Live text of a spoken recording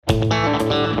Welcome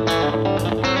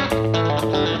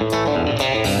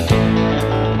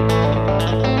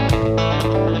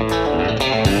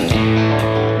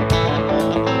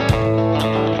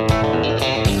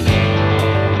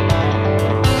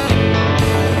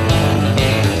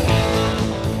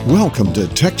to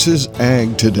Texas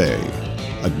Ag Today,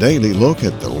 a daily look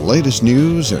at the latest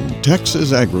news in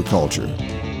Texas agriculture.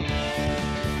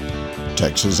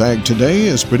 Texas Ag Today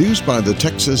is produced by the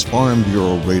Texas Farm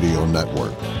Bureau Radio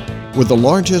Network, with the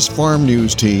largest farm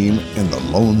news team in the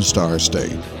Lone Star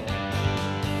State.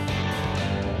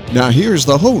 Now here's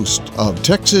the host of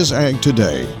Texas Ag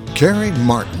Today, Carrie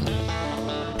Martin.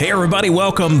 Hey everybody,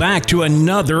 welcome back to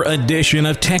another edition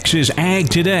of Texas Ag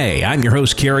Today. I'm your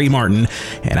host, Carrie Martin,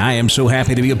 and I am so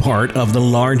happy to be a part of the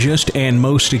largest and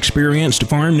most experienced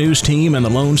farm news team in the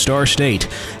Lone Star State.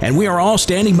 And we are all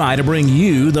standing by to bring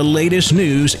you the latest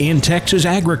news in Texas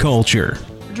agriculture.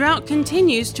 Drought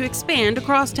continues to expand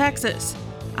across Texas.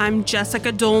 I'm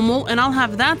Jessica Dolmel, and I'll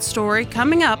have that story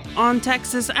coming up on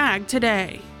Texas Ag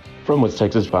Today. From West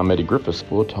Texas, I'm Eddie Griffiths.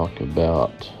 We'll talk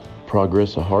about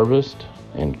progress of harvest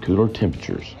and cooler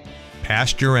temperatures.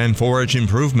 Pasture and forage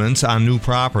improvements on new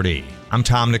property. I'm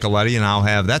Tom Nicoletti, and I'll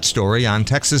have that story on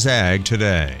Texas Ag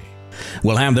Today.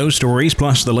 We'll have those stories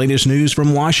plus the latest news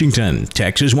from Washington,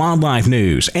 Texas wildlife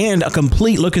news, and a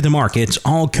complete look at the markets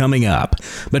all coming up.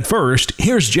 But first,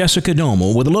 here's Jessica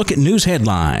Domel with a look at news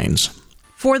headlines.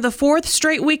 For the fourth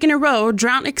straight week in a row,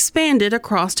 drought expanded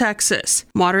across Texas.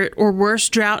 Moderate or worse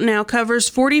drought now covers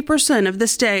 40% of the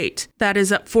state. That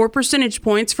is up 4 percentage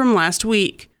points from last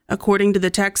week. According to the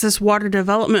Texas Water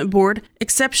Development Board,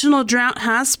 exceptional drought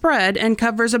has spread and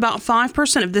covers about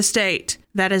 5% of the state.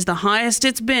 That is the highest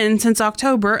it's been since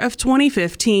October of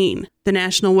 2015. The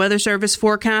National Weather Service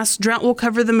forecasts drought will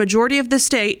cover the majority of the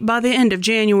state by the end of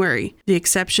January. The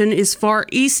exception is far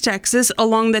east Texas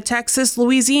along the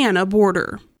Texas-Louisiana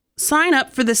border. Sign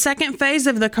up for the second phase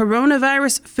of the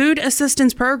Coronavirus Food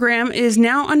Assistance Program is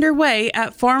now underway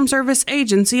at Farm Service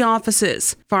Agency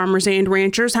offices. Farmers and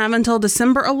ranchers have until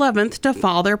December 11th to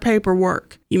file their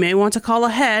paperwork. You may want to call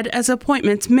ahead as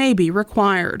appointments may be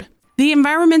required. The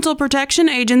Environmental Protection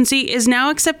Agency is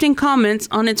now accepting comments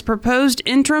on its proposed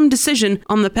interim decision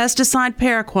on the pesticide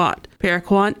Paraquat.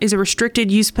 Paraquat is a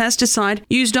restricted-use pesticide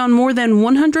used on more than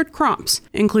 100 crops,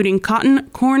 including cotton,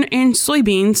 corn, and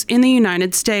soybeans in the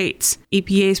United States.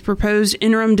 EPA's proposed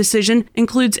interim decision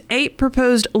includes 8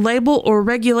 proposed label or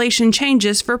regulation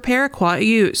changes for Paraquat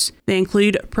use. They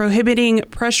include prohibiting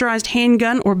pressurized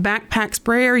handgun or backpack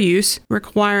sprayer use,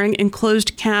 requiring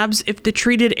enclosed cabs if the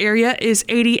treated area is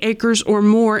 80 acres or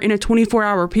more in a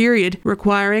 24-hour period,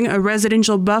 requiring a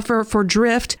residential buffer for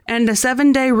drift, and a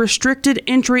 7-day restricted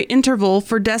entry interval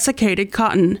for desiccated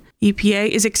cotton. EPA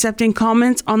is accepting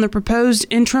comments on the proposed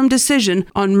interim decision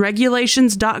on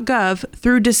regulations.gov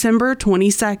through December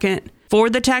 22nd. For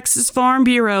the Texas Farm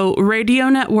Bureau Radio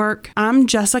Network, I'm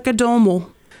Jessica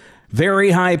Domel.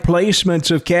 Very high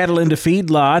placements of cattle into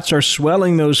feedlots are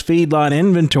swelling those feedlot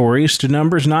inventories to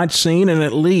numbers not seen in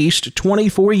at least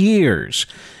 24 years.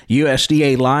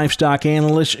 USDA livestock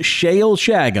analyst Shale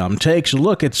Shagam takes a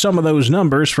look at some of those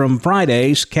numbers from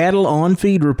Friday's Cattle on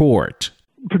Feed report.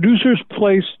 Producers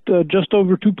placed just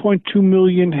over 2.2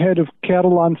 million head of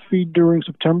cattle on feed during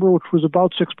September, which was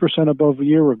about 6% above a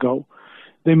year ago.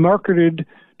 They marketed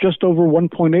just over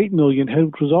 1.8 million head,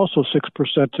 which was also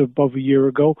 6% above a year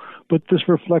ago, but this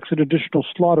reflects an additional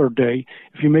slaughter day.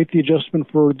 If you make the adjustment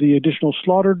for the additional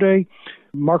slaughter day,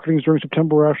 marketings during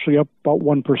September were actually up about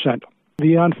 1%.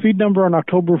 The on-feed number on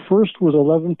October 1st was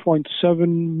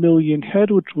 11.7 million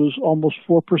head, which was almost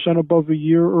 4% above a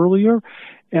year earlier,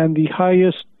 and the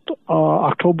highest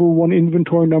October 1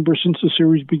 inventory number since the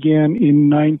series began in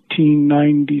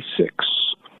 1996.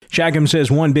 Shagam says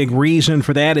one big reason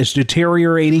for that is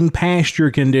deteriorating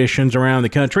pasture conditions around the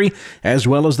country, as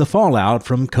well as the fallout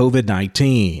from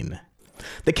COVID-19.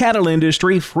 The cattle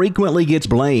industry frequently gets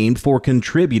blamed for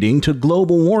contributing to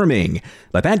global warming,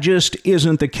 but that just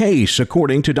isn't the case,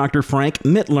 according to Dr. Frank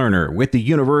Mitlerner with the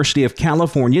University of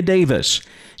California, Davis.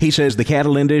 He says the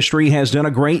cattle industry has done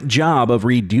a great job of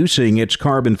reducing its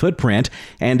carbon footprint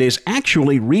and is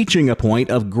actually reaching a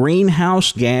point of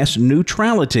greenhouse gas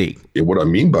neutrality. What I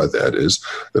mean by that is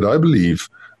that I believe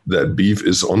that beef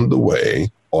is on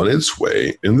its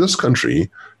way in this country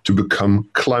to become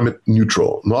climate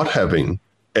neutral, not having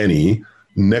any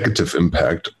negative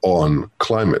impact on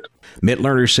climate.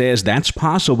 Mitlerner says that's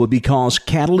possible because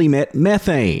cattle emit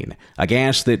methane, a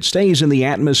gas that stays in the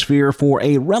atmosphere for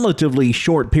a relatively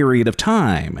short period of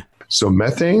time. So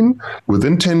methane,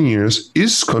 within 10 years,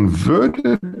 is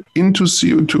converted into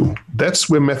CO2. That's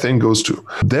where methane goes to.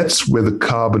 That's where the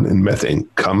carbon in methane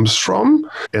comes from,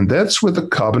 and that's where the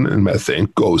carbon in methane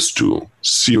goes to,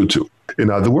 CO2. In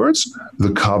other words,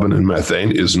 the carbon in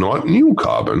methane is not new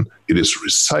carbon, it is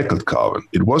recycled carbon.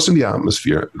 It was in the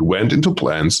atmosphere, it went into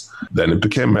plants, then it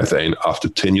became methane. After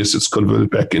 10 years, it's converted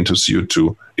back into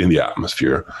CO2 in the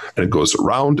atmosphere, and it goes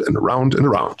around and around and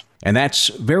around. And that's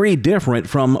very different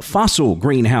from fossil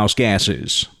greenhouse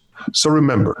gases. So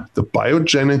remember, the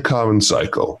biogenic carbon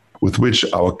cycle with which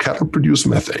our cattle produce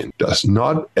methane does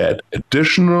not add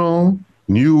additional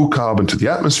new carbon to the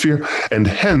atmosphere, and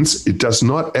hence it does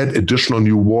not add additional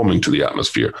new warming to the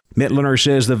atmosphere. Mitloehner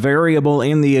says the variable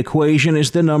in the equation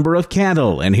is the number of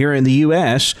cattle, and here in the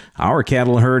U.S., our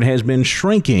cattle herd has been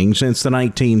shrinking since the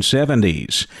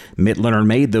 1970s. Mitloehner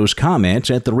made those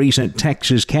comments at the recent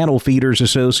Texas Cattle Feeders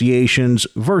Association's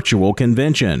virtual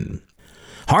convention.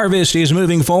 Harvest is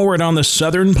moving forward on the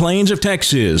southern plains of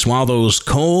Texas while those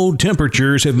cold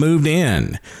temperatures have moved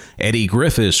in. Eddie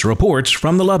Griffiths reports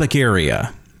from the Lubbock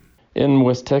area. In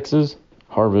West Texas,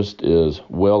 harvest is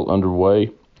well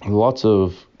underway. Lots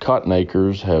of cotton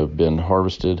acres have been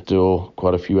harvested, still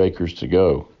quite a few acres to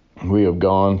go. We have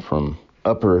gone from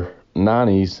upper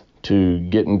 90s to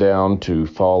getting down to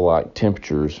fall-like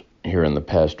temperatures here in the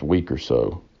past week or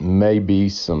so. Maybe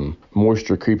some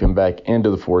moisture creeping back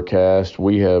into the forecast.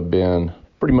 We have been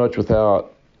pretty much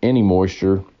without any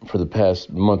moisture for the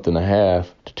past month and a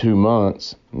half to 2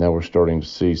 months. Now we're starting to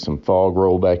see some fog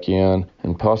roll back in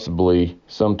and possibly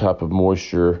some type of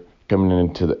moisture coming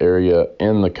into the area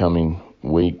in the coming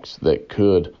weeks that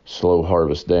could slow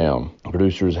harvest down.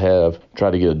 Producers have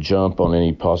tried to get a jump on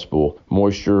any possible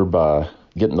moisture by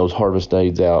getting those harvest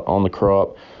aids out on the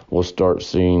crop. We'll start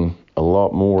seeing a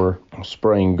lot more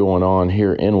spraying going on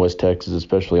here in West Texas,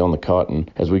 especially on the cotton,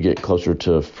 as we get closer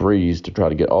to freeze to try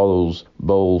to get all those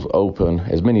bowls open,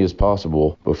 as many as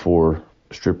possible, before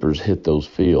strippers hit those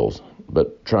fields.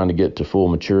 But trying to get to full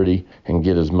maturity and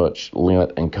get as much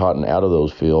lint and cotton out of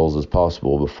those fields as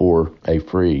possible before a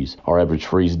freeze. Our average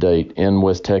freeze date in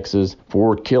West Texas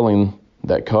for killing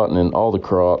that cotton in all the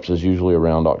crops is usually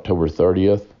around October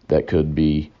 30th. That could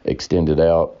be extended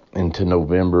out into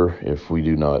November if we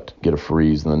do not get a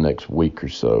freeze in the next week or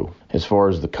so. As far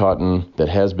as the cotton that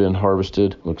has been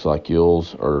harvested, looks like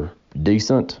yields are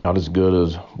decent, not as good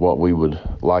as what we would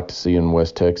like to see in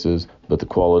West Texas, but the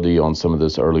quality on some of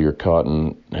this earlier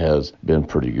cotton has been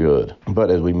pretty good. But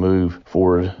as we move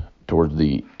forward towards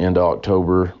the end of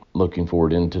October, looking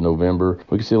forward into November,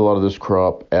 we can see a lot of this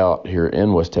crop out here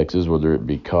in West Texas, whether it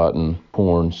be cotton,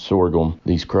 corn, sorghum.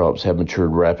 These crops have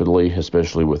matured rapidly,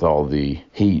 especially with all the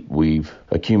heat we've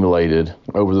accumulated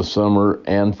over the summer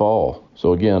and fall.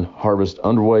 So again, harvest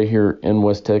underway here in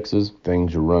West Texas.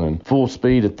 Things are running full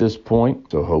speed at this point.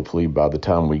 So hopefully by the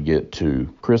time we get to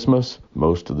Christmas,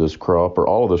 most of this crop or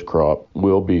all of this crop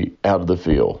will be out of the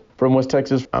field. From West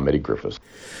Texas, I'm Eddie Griffiths.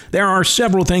 There are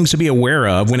several things to be aware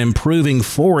of when improving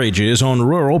forages on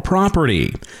rural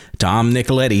property. Tom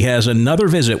Nicoletti has another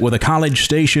visit with a College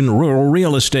Station rural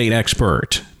real estate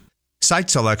expert. Site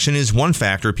selection is one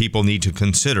factor people need to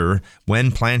consider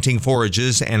when planting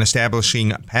forages and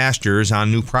establishing pastures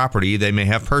on new property they may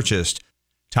have purchased.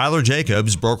 Tyler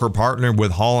Jacobs, broker partner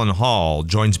with Hall & Hall,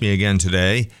 joins me again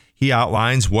today. He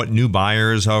outlines what new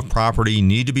buyers of property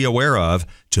need to be aware of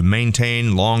to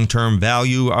maintain long-term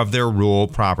value of their rural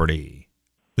property.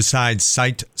 Besides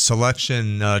site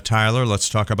selection, Tyler, let's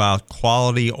talk about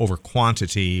quality over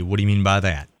quantity. What do you mean by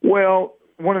that? Well,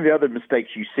 one of the other mistakes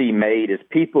you see made is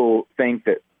people think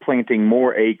that planting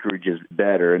more acreage is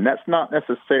better, and that's not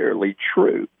necessarily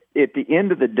true. At the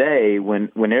end of the day,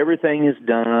 when everything is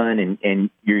done and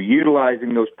you're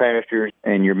utilizing those pastures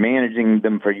and you're managing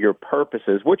them for your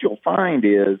purposes, what you'll find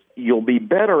is you'll be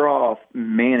better off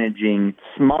managing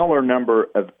smaller number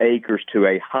of acres to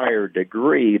a higher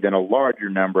degree than a larger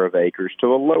number of acres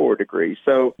to a lower degree.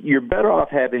 So you're better off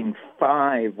having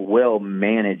 5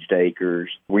 well-managed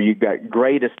acres where you've got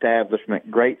great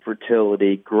establishment, great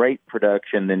fertility, great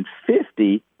production than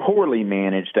 50 poorly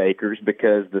managed acres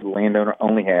because the landowner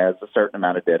only has a certain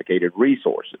amount of dedicated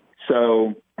resources.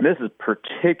 So this is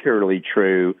particularly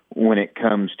true when it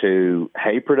comes to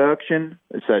hay production,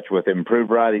 such with improved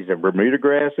varieties of Bermuda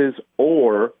grasses,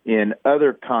 or in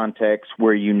other contexts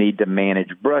where you need to manage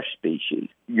brush species.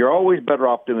 You're always better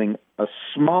off doing a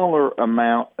smaller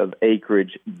amount of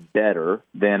acreage better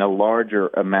than a larger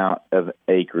amount of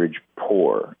acreage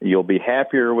poor. You'll be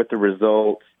happier with the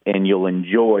results. and you'll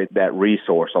enjoy that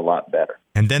resource a lot better.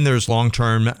 And then there's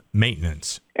long-term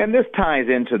maintenance. And this ties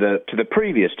into the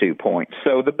previous 2 points.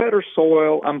 So the better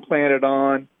soil I'm planted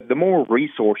on, the more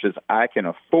resources I can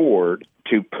afford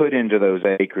to put into those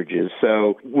acreages.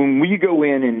 So when we go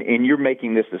in and you're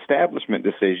making this establishment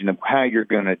decision of how you're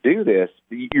going to do this,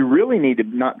 you really need to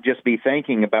not just be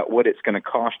thinking about what it's going to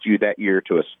cost you that year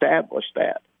to establish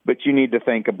that, but you need to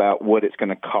think about what it's going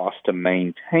to cost to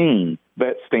maintain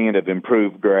that stand of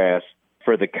improved grass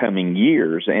for the coming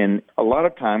years. And a lot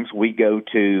of times we go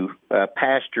to a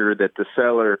pasture that the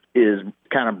seller is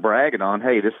kind of bragging on,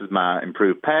 hey, this is my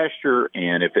improved pasture,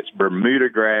 and if it's Bermuda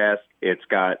grass, it's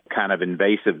got kind of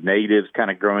invasive natives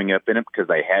kind of growing up in it because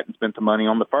they hadn't spent the money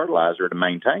on the fertilizer to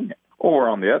maintain it. Or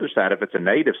on the other side, if it's a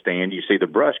native stand, you see the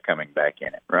brush coming back in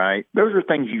it, right? Those are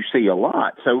things you see a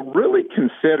lot. So really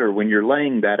consider when you're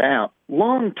laying that out,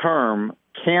 long term,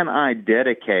 can I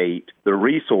dedicate the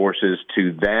resources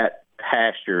to that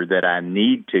pasture that I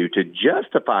need to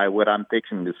justify what I'm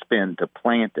fixing to spend to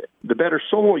plant it? The better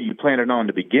soil you plant it on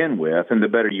to begin with, and the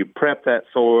better you prep that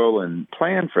soil and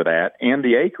plan for that and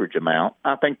the acreage amount,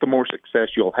 I think the more success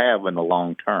you'll have in the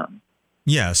long term.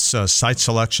 Yes, site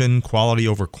selection, quality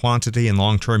over quantity, and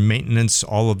long-term maintenance,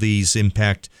 all of these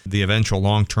impact the eventual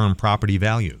long-term property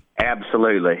value.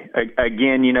 Absolutely.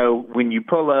 Again, when you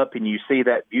pull up and you see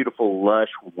that beautiful, lush,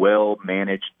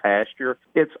 well-managed pasture,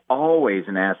 it's always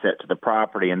an asset to the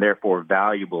property and therefore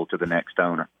valuable to the next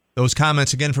owner. Those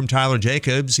comments again from Tyler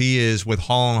Jacobs. He is with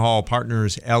Hall & Hall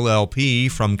Partners,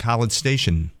 LLP from College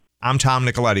Station. I'm Tom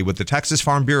Nicoletti with the Texas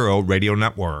Farm Bureau Radio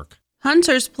Network.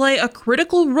 Hunters play a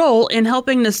critical role in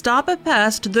helping to stop a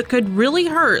pest that could really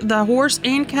hurt the horse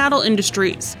and cattle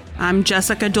industries. I'm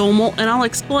Jessica Domel, and I'll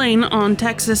explain on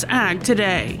Texas Ag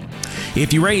Today.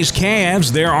 If you raise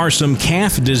calves, there are some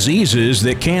calf diseases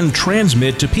that can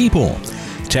transmit to people.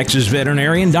 Texas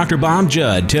veterinarian Dr. Bob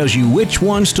Judd tells you which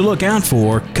ones to look out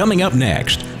for coming up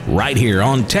next, right here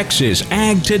on Texas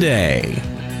Ag Today.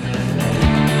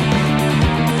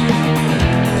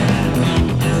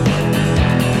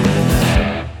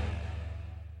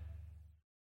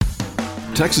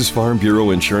 Texas Farm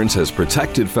Bureau Insurance has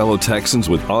protected fellow Texans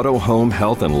with auto, home,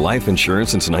 health, and life insurance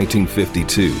since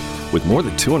 1952. With more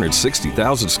than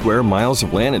 260,000 square miles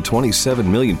of land and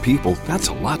 27 million people, that's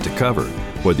a lot to cover.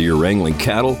 Whether you're wrangling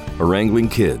cattle or wrangling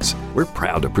kids, we're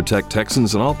proud to protect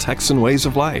Texans in all Texan ways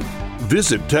of life.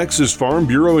 Visit Texas Farm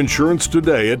Bureau Insurance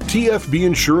today at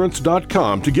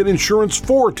tfbinsurance.com to get insurance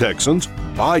for Texans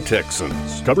by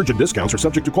Texans. Coverage and discounts are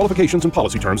subject to qualifications and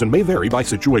policy terms and may vary by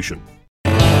situation.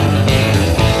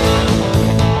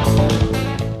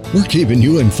 We're keeping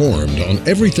you informed on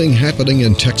everything happening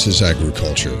in Texas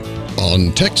agriculture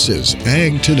on Texas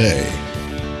Ag Today.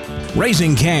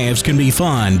 Raising calves can be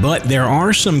fun, but there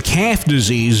are some calf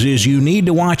diseases you need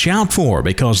to watch out for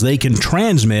because they can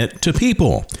transmit to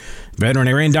people.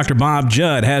 Veterinarian Dr. Bob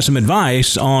Judd has some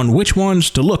advice on which ones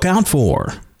to look out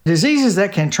for. Diseases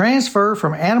that can transfer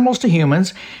from animals to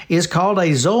humans is called a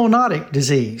zoonotic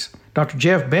disease. Dr.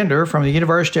 Jeff Bender from the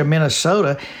University of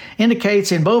Minnesota indicates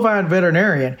in Bovine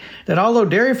Veterinarian that although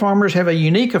dairy farmers have a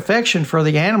unique affection for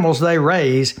the animals they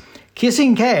raise,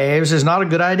 kissing calves is not a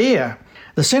good idea.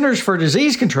 The Centers for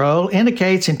Disease Control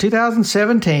indicates in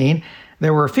 2017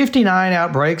 there were 59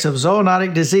 outbreaks of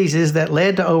zoonotic diseases that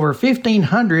led to over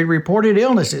 1,500 reported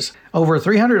illnesses, over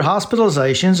 300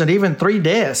 hospitalizations, and even 3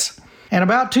 deaths. And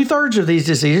about 2/3 of these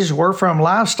diseases were from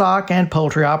livestock and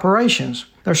poultry operations.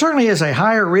 There certainly is a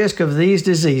higher risk of these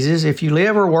diseases if you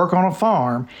live or work on a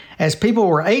farm, as people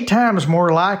were 8 times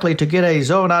more likely to get a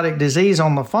zoonotic disease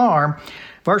on the farm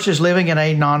versus living in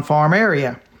a non-farm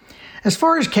area. As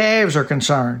far as calves are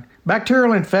concerned,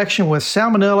 bacterial infection with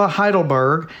Salmonella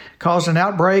Heidelberg caused an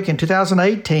outbreak in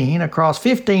 2018 across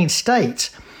 15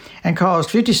 states and caused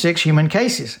 56 human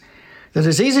cases. The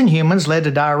disease in humans led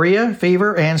to diarrhea,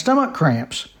 fever, and stomach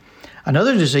cramps.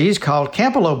 Another disease called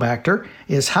Campylobacter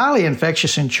is highly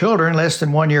infectious in children less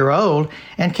than 1 year old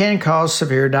and can cause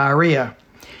severe diarrhea.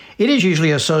 It is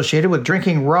usually associated with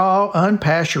drinking raw,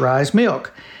 unpasteurized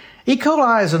milk. E.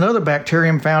 coli is another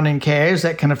bacterium found in calves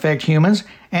that can affect humans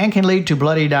and can lead to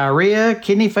bloody diarrhea,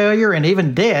 kidney failure, and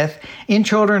even death in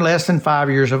children less than 5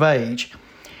 years of age.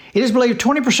 It is believed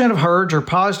 20% of herds are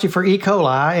positive for E.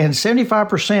 coli, and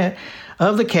 75%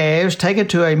 of the calves taken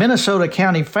to a Minnesota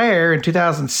county fair in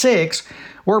 2006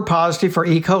 were positive for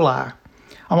E. coli.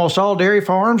 Almost all dairy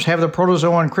farms have the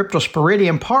protozoan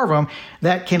Cryptosporidium parvum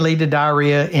that can lead to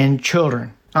diarrhea in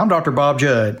children. I'm Dr. Bob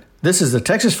Judd. This is the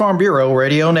Texas Farm Bureau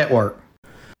Radio Network.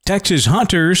 Texas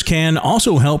hunters can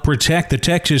also help protect the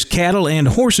Texas cattle and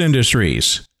horse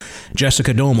industries.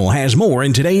 Jessica Domel has more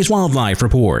in today's Wildlife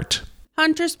Report.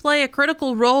 Hunters play a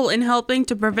critical role in helping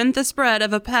to prevent the spread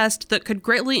of a pest that could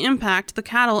greatly impact the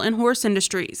cattle and horse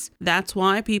industries. That's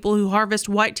why people who harvest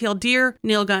white-tailed deer,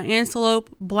 nilgai antelope,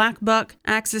 black buck,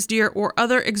 axis deer, or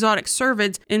other exotic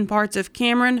cervids in parts of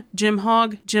Cameron, Jim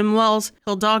Hogg, Jim Wells,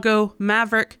 Hidalgo,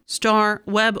 Maverick, Starr,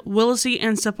 Webb, Willacy,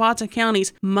 and Zapata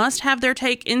counties must have their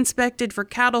take inspected for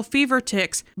cattle fever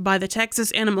ticks by the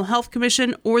Texas Animal Health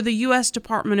Commission or the U.S.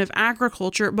 Department of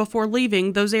Agriculture before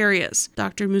leaving those areas.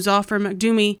 Dr. Muzaffar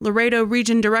McDoomey, Laredo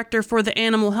Region Director for the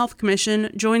Animal Health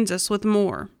Commission, joins us with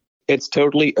more. It's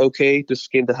totally okay to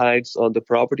skin the hides on the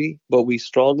property, but we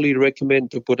strongly recommend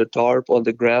to put a tarp on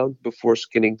the ground before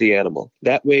skinning the animal.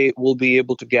 That way, we'll be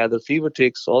able to gather fever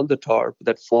ticks on the tarp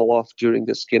that fall off during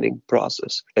the skinning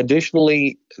process.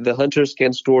 Additionally, the hunters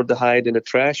can store the hide in a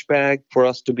trash bag for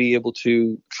us to be able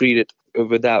to treat it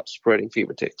without spreading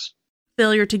fever ticks.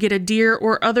 Failure to get a deer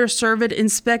or other cervid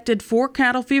inspected for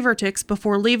cattle fever ticks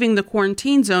before leaving the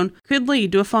quarantine zone could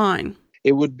lead to a fine.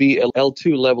 It would be an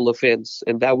L2 level offense,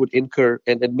 and that would incur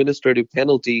an administrative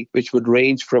penalty, which would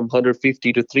range from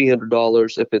 $150 to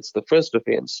 $300 if it's the first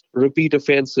offense. Repeat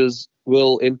offenses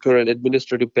will incur an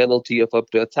administrative penalty of up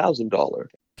to $1,000.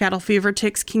 Cattle fever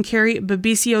ticks can carry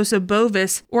Babesiosis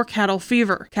bovis, or cattle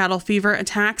fever. Cattle fever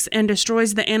attacks and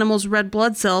destroys the animal's red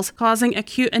blood cells, causing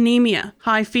acute anemia,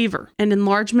 high fever, and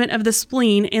enlargement of the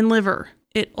spleen and liver.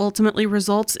 It ultimately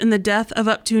results in the death of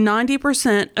up to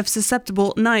 90% of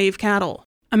susceptible naive cattle.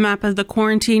 A map of the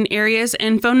quarantine areas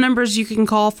and phone numbers you can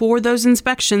call for those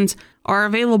inspections are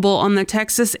available on the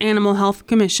Texas Animal Health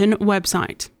Commission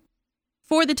website.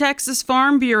 For the Texas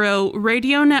Farm Bureau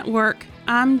Radio Network,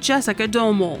 I'm Jessica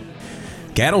Domel.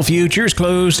 Cattle futures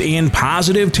closed in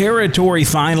positive territory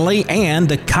finally, and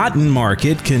the cotton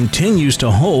market continues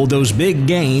to hold those big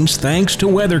gains thanks to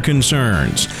weather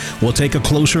concerns. We'll take a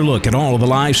closer look at all of the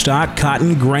livestock,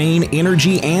 cotton, grain,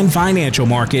 energy, and financial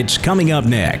markets coming up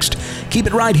next. Keep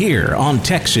it right here on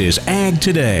Texas Ag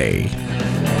Today.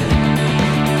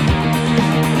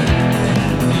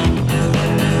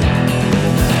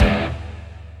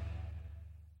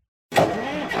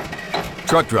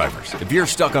 Truck drivers, if you're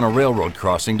stuck on a railroad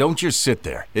crossing, don't just sit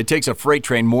there. It takes a freight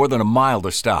train more than a mile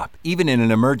to stop, even in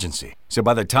an emergency. So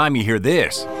by the time you hear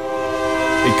this,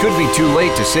 it could be too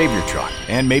late to save your truck,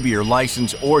 and maybe your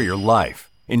license or your life.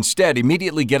 Instead,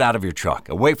 immediately get out of your truck,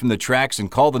 away from the tracks,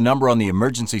 and call the number on the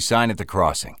emergency sign at the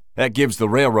crossing. That gives the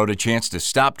railroad a chance to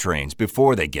stop trains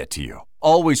before they get to you.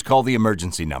 Always call the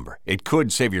emergency number. It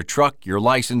could save your truck, your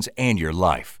license, and your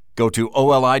life. Go to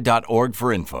oli.org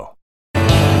for info.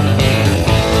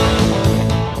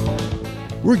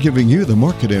 We're giving you the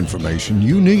market information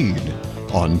you need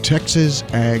on Texas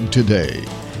Ag Today.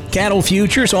 Cattle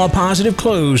futures saw a positive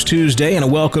close Tuesday and a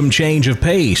welcome change of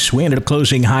pace. We ended up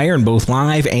closing higher in both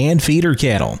live and feeder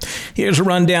cattle. Here's a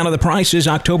rundown of the prices.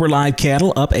 October live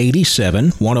cattle up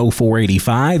 87,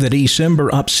 104.85. The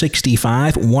December up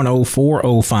 65,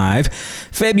 104.05.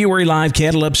 February live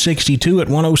cattle up 62 at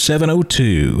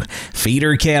 107.02.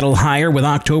 Feeder cattle higher with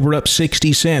October up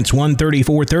 60 cents,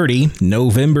 134.30.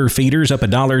 November feeders up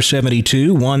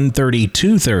 $1.72,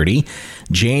 132.30.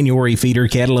 January feeder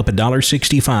cattle up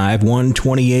 $1.65.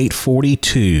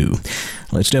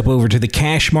 128.42. Let's step over to the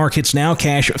cash markets now.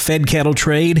 Cash fed cattle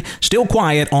trade still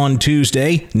quiet on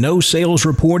Tuesday. No sales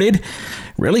reported.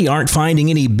 Really aren't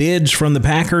finding any bids from the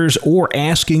packers or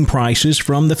asking prices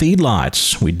from the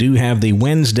feedlots. We do have the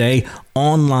Wednesday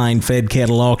online fed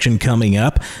cattle auction coming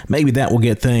up. Maybe that will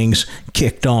get things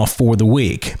kicked off for the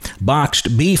week.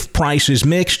 Boxed beef prices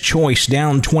mixed. Choice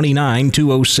down 29,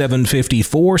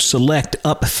 207.54. Select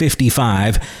up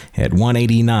 55 at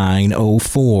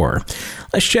 189.04.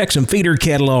 Let's check some feeder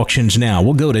cattle auctions now.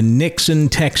 We'll go to Nixon,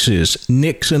 Texas.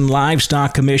 Nixon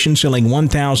Livestock Commission selling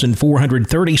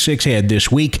 1,436 head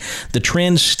this week. The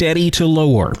trend steady to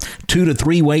lower. 2 to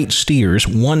 3 weight steers,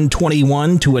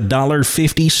 $1.21 to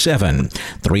 $1.57.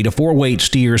 3 to 4 weight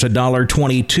steers,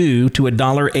 $1.22 to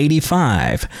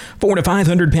 $1.85. 4 to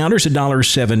 500 pounders,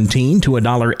 $1.17 to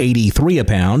 $1.83 a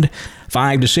pound.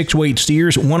 5 to 6 weight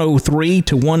steers, $1.03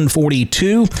 to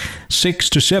 $1.42. 6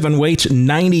 to 7 weights,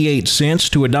 98 cents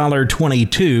to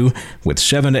 $1.22, with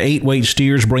 7 to 8 weight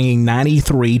steers bringing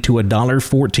 93 to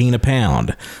 $1.14 a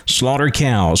pound. Slaughter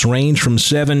cows range from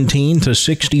 17 to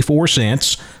 64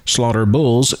 cents. Slaughter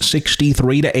bulls,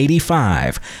 63 to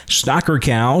 85. Stocker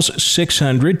cows,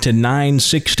 600 to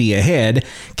 960 a head.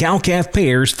 Cow-calf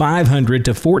pairs, 500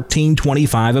 to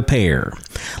 1425 a pair.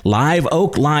 Live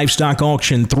oak livestock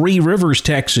auction, Three Rivers,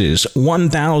 Texas.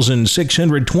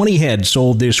 1,620 head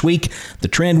sold this week. The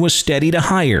trend was steady to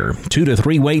higher. 2 to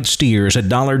 3 weight steers,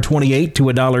 $1.28 to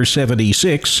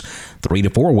 $1.76. 3 to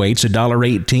 4 weights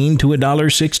 $1.18 to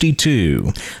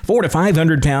 $1.62. 4 to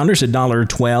 500 pounders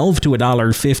 $1.12 to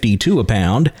 $1.52 a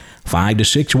pound. 5 to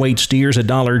 6 weight steers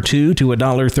 $1.02 to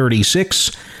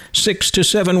 $1.36. 6 to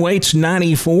 7 weights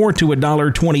 $94 to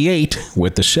 $1.28,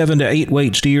 with the 7 to 8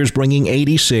 weight steers bringing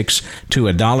 $86 to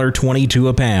 $1.22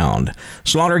 a pound.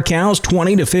 Slaughter cows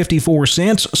 20 to 54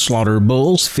 cents, slaughter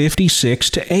bulls 56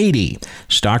 to 80.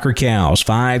 Stocker cows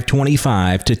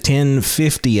 $5.25 to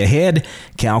 $10.50 a head.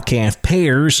 Cow-calf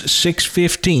pairs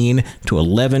 $6.15 to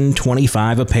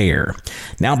 $11.25 a pair.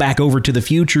 Now back over to the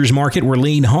futures market, where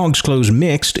lean hogs close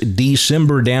mixed.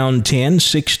 December down 10,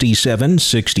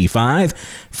 67.65.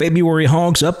 February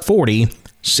hogs up 40,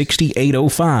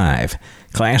 68.05.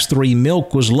 Class 3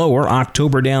 milk was lower.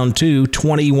 October down 2,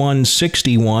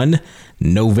 21.61.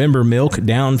 November milk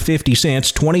down 50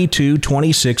 cents,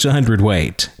 22.26 a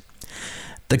hundredweight.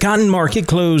 The cotton market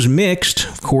closed mixed.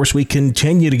 Of course, we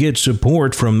continue to get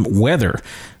support from weather.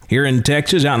 Here in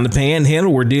Texas, out in the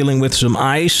Panhandle, we're dealing with some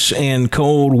ice and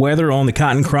cold weather on the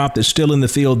cotton crop that's still in the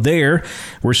field there.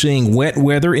 We're seeing wet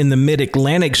weather in the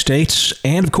mid-Atlantic states.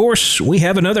 And, of course, we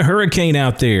have another hurricane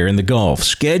out there in the Gulf,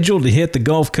 scheduled to hit the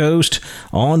Gulf Coast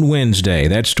on Wednesday.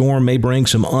 That storm may bring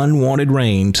some unwanted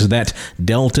rain to that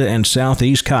Delta and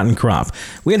Southeast cotton crop.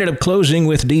 We ended up closing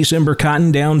with December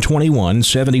cotton down 21,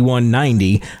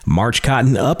 71.90. March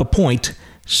cotton up a point,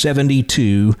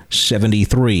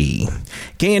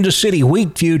 72.73. Kansas City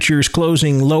wheat futures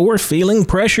closing lower, feeling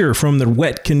pressure from the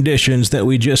wet conditions that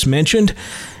we just mentioned.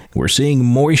 We're seeing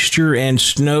moisture and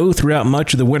snow throughout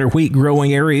much of the winter wheat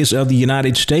growing areas of the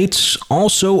United States.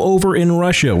 Also over in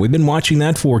Russia, we've been watching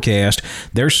that forecast.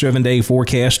 Their 7-day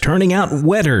forecast turning out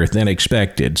wetter than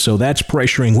expected, so that's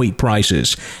pressuring wheat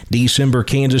prices. December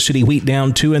Kansas City wheat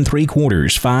down 2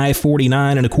 3/4,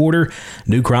 5.49 1/4.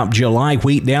 New crop July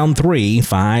wheat down 3,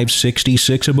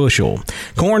 5.66 a bushel.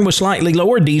 Corn was slightly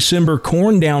lower. December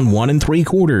corn down 1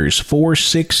 3/4,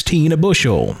 4.16 a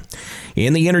bushel.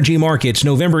 In the energy markets,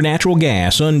 November natural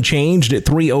gas unchanged at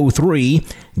 $3.03.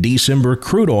 December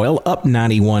crude oil up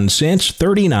 91 cents,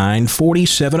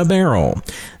 $39.47 a barrel.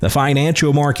 The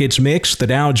financial markets mixed. The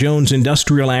Dow Jones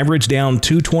Industrial Average down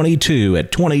 222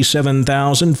 at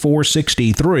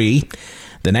 27,463.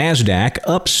 The NASDAQ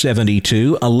up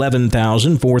 72,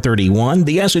 11,431.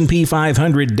 The S&P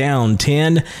 500 down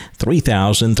 10,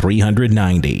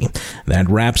 3,390. That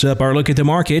wraps up our look at the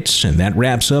markets, and that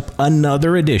wraps up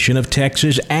another edition of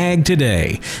Texas Ag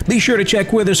Today. Be sure to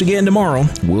check with us again tomorrow.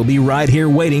 We'll be right here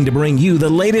waiting to bring you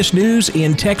the latest news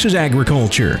in Texas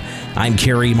agriculture. I'm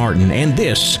Kerry Martin, and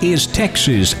this is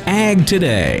Texas Ag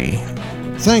Today.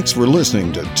 Thanks for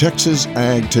listening to Texas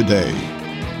Ag Today.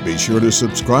 Be sure to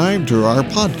subscribe to our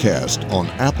podcast on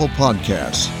Apple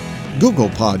Podcasts, Google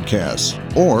Podcasts,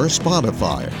 or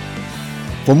Spotify.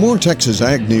 For more Texas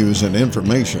Ag news and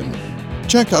information,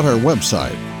 check out our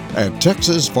website at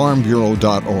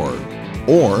texasfarmbureau.org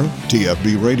or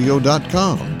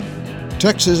tfbradio.com.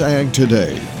 Texas Ag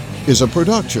Today is a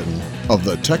production of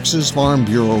the Texas Farm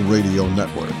Bureau Radio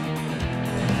Network.